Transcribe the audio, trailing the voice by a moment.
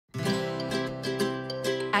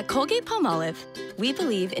At Colgate-Palmolive, we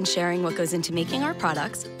believe in sharing what goes into making our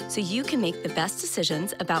products so you can make the best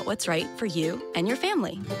decisions about what's right for you and your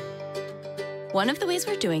family. One of the ways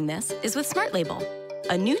we're doing this is with SmartLabel,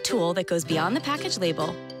 a new tool that goes beyond the package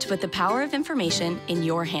label to put the power of information in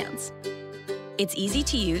your hands. It's easy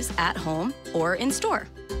to use at home or in store.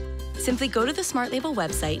 Simply go to the SmartLabel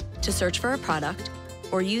website to search for a product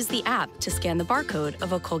or use the app to scan the barcode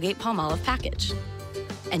of a Colgate-Palmolive package.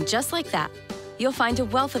 And just like that, you'll find a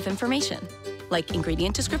wealth of information, like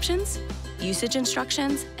ingredient descriptions, usage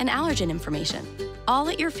instructions, and allergen information, all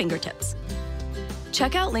at your fingertips.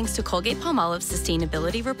 Check out links to Colgate-Palmolive's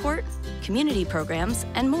sustainability report, community programs,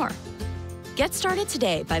 and more. Get started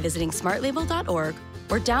today by visiting smartlabel.org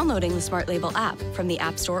or downloading the SmartLabel app from the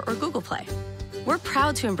App Store or Google Play. We're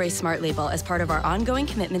proud to embrace SmartLabel as part of our ongoing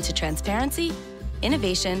commitment to transparency,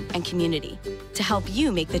 innovation, and community to help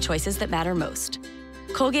you make the choices that matter most.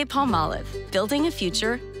 Colgate-Palmolive, building a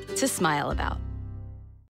future to smile about.